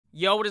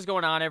Yo, what is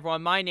going on,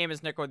 everyone? My name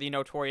is Nick, or the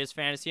Notorious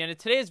Fantasy, and in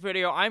today's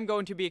video, I'm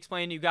going to be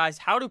explaining to you guys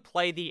how to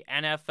play the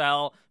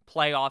NFL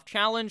Playoff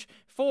Challenge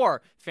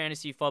for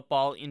fantasy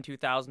football in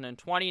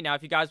 2020. Now,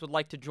 if you guys would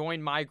like to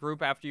join my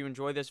group after you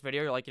enjoy this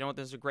video, you're like, you know what,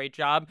 this is a great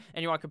job,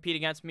 and you want to compete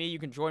against me, you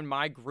can join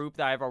my group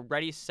that I've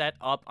already set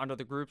up under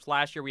the groups.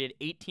 Last year, we had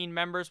 18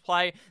 members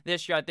play.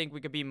 This year, I think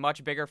we could be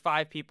much bigger.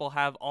 5 people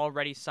have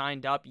already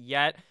signed up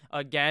yet.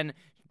 Again,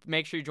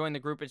 make sure you join the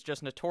group. It's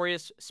just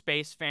Notorious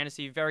Space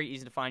Fantasy. Very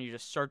easy to find. You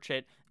just search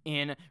it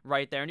in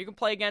right there, and you can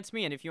play against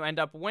me. And if you end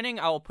up winning,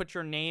 I will put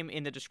your name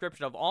in the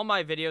description of all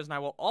my videos, and I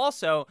will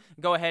also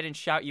go ahead and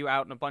shout you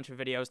out in a bunch of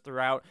videos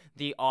throughout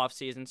the off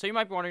season. So you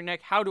might be wondering,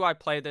 Nick, how do I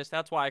play this?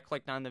 That's why I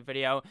clicked on the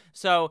video.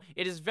 So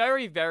it is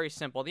very, very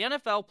simple. The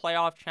NFL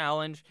Playoff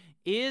Challenge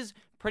is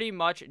pretty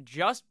much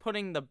just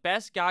putting the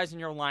best guys in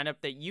your lineup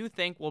that you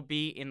think will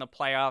be in the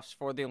playoffs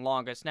for the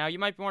longest. Now, you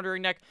might be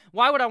wondering, Nick,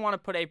 why would I want to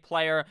put a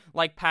player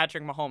like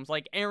Patrick Mahomes,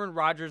 like Aaron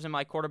Rodgers in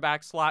my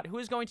quarterback slot, who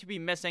is going to be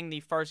missing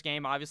the first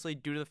game, obviously,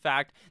 due to the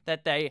fact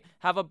that they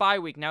have a bye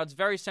week? Now, it's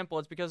very simple.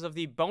 It's because of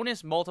the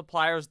bonus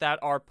multipliers that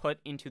are put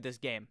into this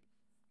game.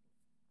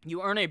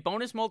 You earn a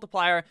bonus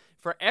multiplier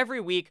for every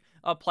week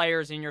of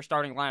players in your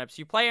starting lineups.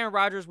 You play Aaron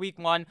Rodgers week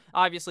 1,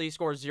 obviously he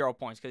scores 0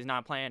 points because he's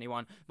not playing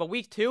anyone. But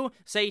week 2,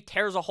 say he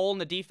tears a hole in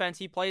the defense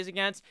he plays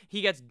against,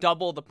 he gets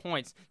double the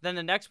points. Then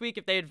the next week,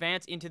 if they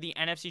advance into the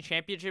NFC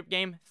Championship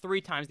game, 3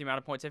 times the amount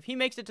of points. If he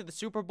makes it to the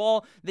Super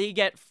Bowl, they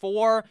get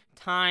 4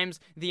 times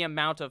the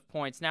amount of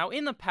points. Now,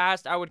 in the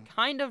past, I would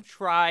kind of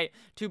try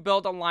to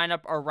build a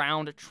lineup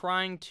around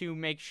trying to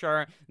make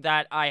sure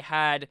that I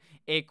had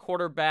a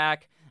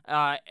quarterback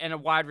and a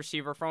wide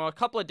receiver from a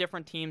couple of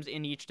different teams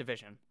in each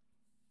division.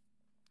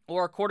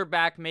 Or a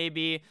quarterback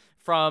maybe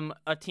from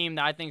a team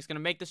that I think is going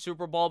to make the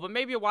Super Bowl, but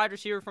maybe a wide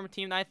receiver from a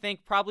team that I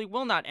think probably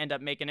will not end up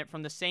making it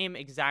from the same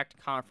exact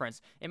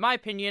conference. In my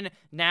opinion,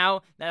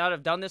 now that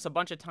I've done this a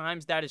bunch of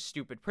times, that is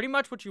stupid. Pretty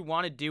much what you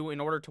want to do in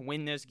order to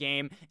win this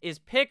game is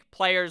pick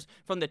players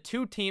from the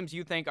 2 teams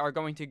you think are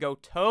going to go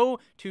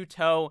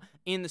toe-to-toe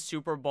in the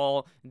Super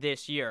Bowl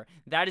this year.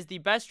 That is the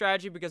best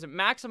strategy because it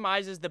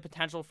maximizes the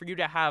potential for you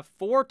to have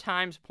 4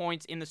 times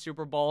points in the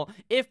Super Bowl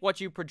if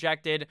what you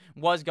projected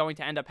was going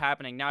to end up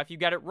happening. Now, if you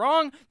get it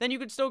wrong, then you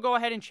could still go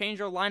ahead and change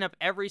your lineup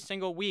every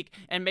single week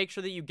and make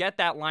sure that you get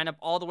that lineup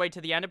all the way to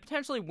the end and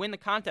potentially win the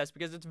contest,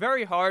 because it's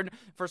very hard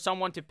for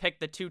someone to pick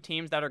the 2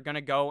 teams that are going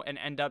to go and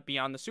end up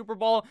beyond the Super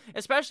Bowl,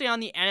 especially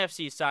on the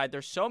NFC side.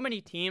 There's so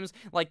many teams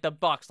like the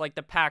Bucks, like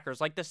the Packers,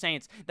 like the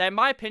Saints, that in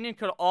my opinion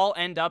could all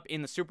end up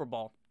in the Super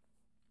Bowl.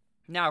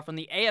 Now, from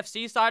the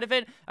AFC side of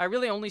it, I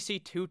really only see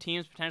 2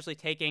 teams potentially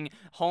taking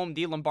home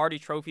the Lombardi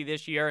Trophy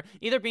this year,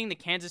 either being the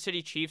Kansas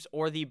City Chiefs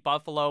or the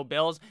Buffalo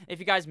Bills. If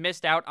you guys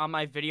missed out on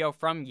my video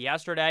from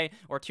yesterday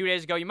or 2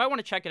 days ago, you might want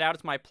to check it out.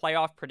 It's my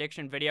playoff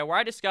prediction video where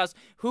I discuss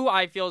who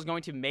I feel is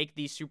going to make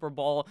the Super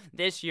Bowl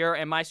this year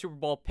and my Super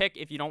Bowl pick.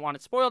 If you don't want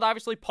it spoiled,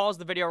 obviously pause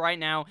the video right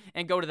now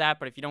and go to that.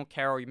 But if you don't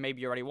care, or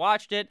maybe you already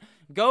watched it,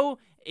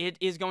 it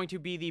is going to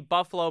be the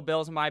Buffalo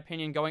Bills, in my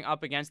opinion, going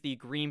up against the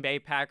Green Bay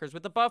Packers,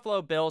 with the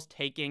Buffalo Bills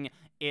taking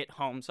it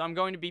home. So I'm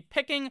going to be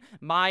picking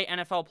my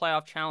NFL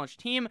Playoff Challenge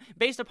team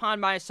based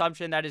upon my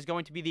assumption that is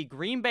going to be the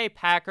Green Bay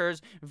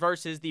Packers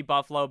versus the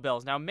Buffalo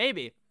Bills. Now,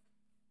 maybe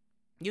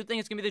you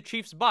think it's going to be the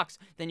Chiefs Bucks,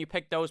 then you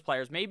pick those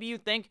players. Maybe you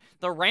think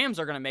the Rams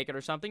are going to make it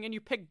or something, and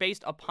you pick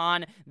based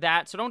upon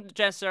that. So don't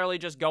necessarily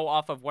just go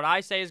off of what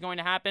I say is going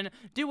to happen.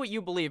 Do what you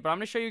believe, but I'm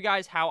going to show you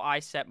guys how I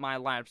set my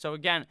lineup. So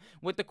again,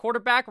 with the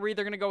quarterback, we're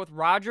either going to go with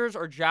Rodgers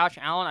or Josh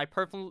Allen.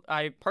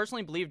 I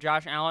personally believe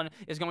Josh Allen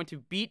is going to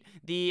beat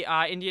the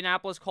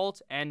Indianapolis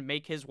Colts and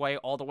make his way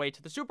all the way to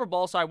the Super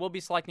Bowl, so I will be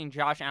selecting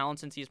Josh Allen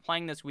since he's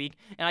playing this week,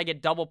 and I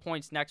get double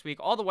points next week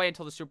all the way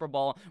until the Super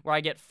Bowl, where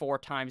I get 4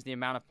 times the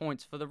amount of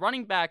points. For the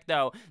running back,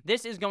 though,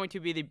 this is going to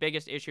be the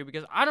biggest issue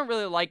because I don't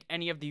really like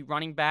any of the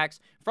running backs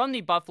from the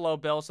Buffalo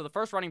Bills. So the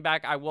first running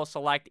back I will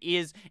select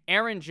is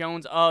Aaron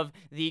Jones of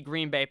the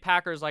Green Bay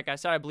Packers. Like I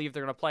said, I believe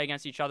they're going to play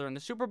against each other in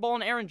the Super Bowl,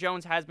 and Aaron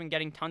Jones has been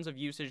getting tons of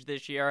usage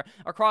this year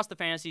across the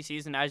fantasy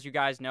season, as you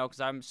guys know, because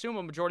I'm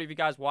assuming a majority of you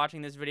guys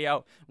watching this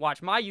video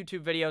watch my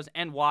YouTube videos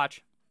and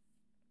watch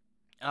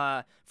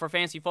for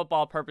fantasy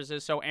football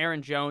purposes. So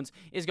Aaron Jones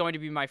is going to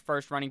be my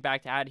first running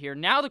back to add here.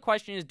 Now the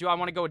question is, do I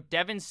want to go with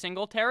Devin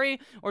Singletary,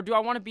 or do I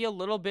want to be a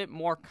little bit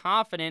more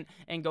confident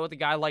and go with a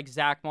guy like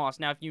Zach Moss?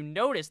 Now, if you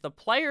notice, the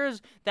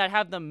players that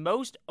have the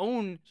most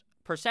owned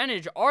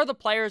percentage are the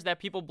players that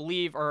people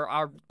believe, or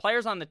are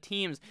players on the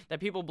teams that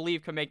people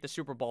believe can make the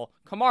Super Bowl.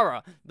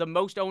 Kamara, the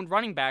most owned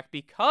running back,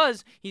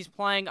 because he's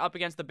playing up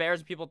against the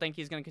Bears and people think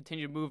he's going to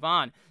continue to move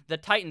on. The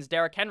Titans,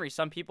 Derrick Henry,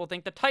 some people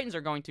think the Titans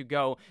are going to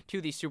go to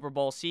the Super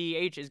Bowl.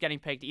 CEH is getting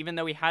picked, even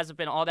though he hasn't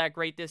been all that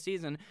great this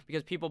season,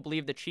 because people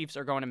believe the Chiefs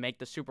are going to make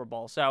the Super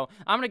Bowl. So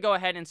I'm going to go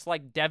ahead and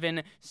select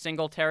Devin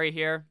Singletary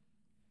here.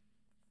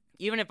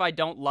 Even if I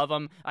don't love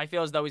him, I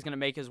feel as though he's going to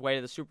make his way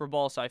to the Super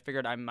Bowl, so I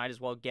figured I might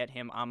as well get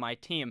him on my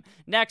team.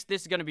 Next,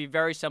 this is going to be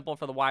very simple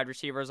for the wide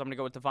receivers. I'm going to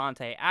go with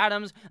Davante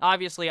Adams.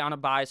 Obviously, on a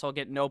bye, so I'll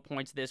get no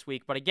points this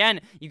week. But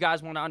again, you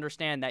guys want to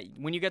understand that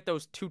when you get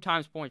those 2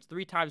 times points,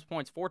 3 times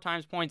points, 4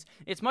 times points,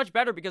 it's much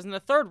better because in the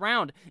third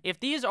round, if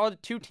these are the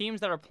 2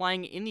 teams that are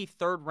playing in the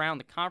third round,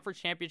 the conference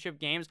championship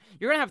games,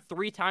 you're going to have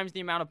 3 times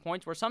the amount of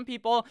points, where some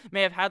people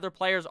may have had their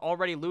players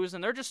already lose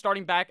and they're just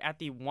starting back at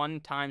the 1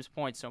 times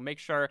points. So make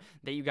sure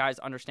that you guys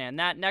understand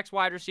that. Next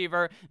wide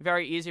receiver,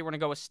 very easy. We're going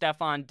to go with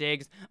Stefon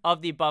Diggs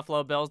of the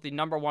Buffalo Bills, the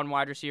 #1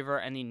 wide receiver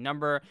and the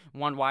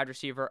 #1 wide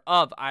receiver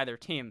of either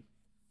team.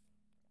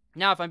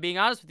 Now, if I'm being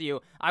honest with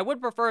you, I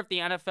would prefer if the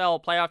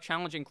NFL Playoff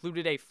Challenge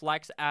included a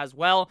flex as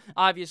well.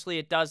 Obviously,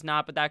 it does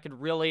not, but that could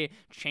really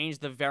change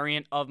the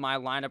variant of my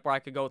lineup, where I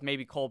could go with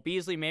maybe Cole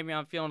Beasley. Maybe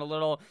I'm feeling a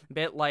little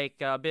bit like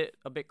a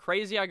bit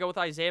crazy. I go with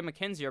Isaiah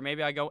McKenzie, or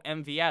maybe I go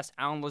MVS,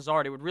 Allen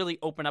Lazard. It would really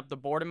open up the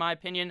board, in my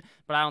opinion,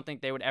 but I don't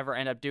think they would ever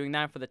end up doing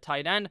that. For the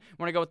tight end,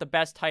 we're going to go with the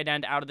best tight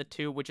end out of the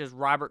 2, which is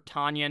Robert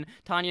Tonyan.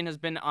 Tonyan has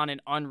been on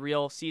an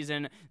unreal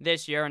season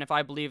this year, and if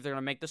I believe they're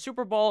going to make the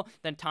Super Bowl,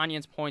 then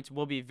Tonyan's points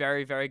will be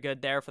very, very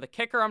good there. For the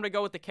kicker, I'm going to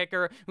go with the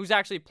kicker who's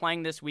actually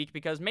playing this week,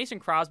 because Mason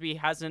Crosby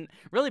hasn't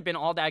really been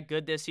all that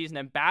good this season,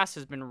 and Bass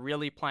has been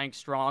really playing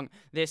strong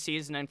this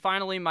season. And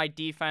finally, my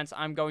defense,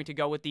 I'm going to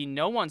go with the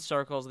no one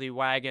circles the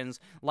wagons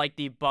like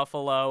the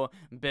Buffalo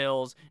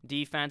Bills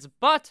defense,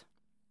 but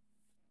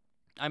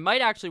I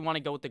might actually want to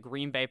go with the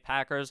Green Bay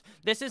Packers.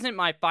 This isn't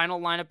my final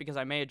lineup because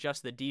I may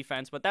adjust the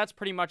defense, but that's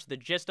pretty much the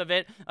gist of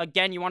it.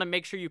 Again, you want to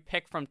make sure you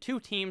pick from 2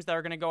 teams that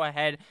are going to go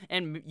ahead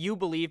and you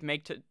believe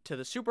make to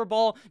the Super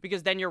Bowl,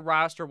 because then your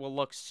roster will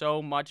look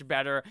so much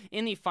better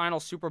in the final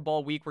Super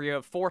Bowl week, where you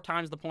have 4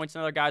 times the points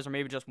than other guys, or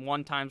maybe just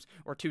 1 times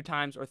or 2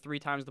 times or 3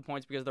 times the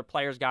points because their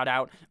players got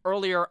out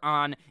earlier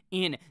on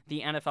in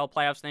the NFL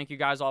playoffs. Thank you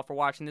guys all for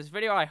watching this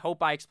video. I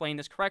hope I explained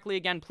this correctly.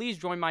 Again, please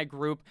join my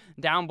group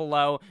down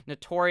below,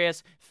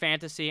 Notorious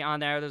Fantasy on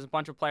there. There's a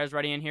bunch of players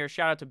ready in here.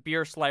 Shout out to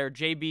Beer Slayer,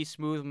 JB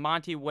Smooth,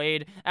 Monty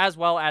Wade, as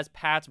well as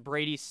Pat's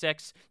Brady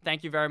 6.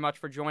 Thank you very much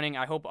for joining.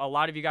 I hope a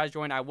lot of you guys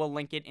joined. I will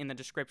link it in the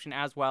description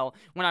as well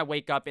when I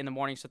wake up in the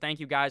morning. So thank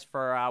you guys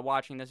for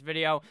watching this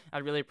video.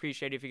 I'd really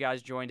appreciate it if you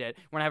guys joined it.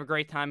 We're gonna have a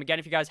great time. Again,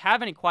 if you guys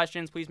have any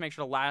questions, please make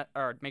sure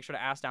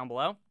to ask down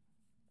below.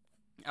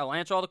 I'll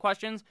answer all the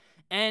questions,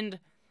 and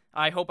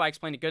I hope I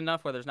explained it good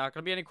enough where there's not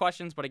going to be any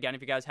questions. But again,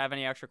 if you guys have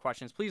any extra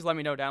questions, please let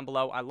me know down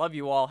below. I love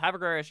you all. Have a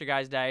great rest of your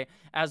guys' day.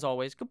 As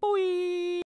always, good boy.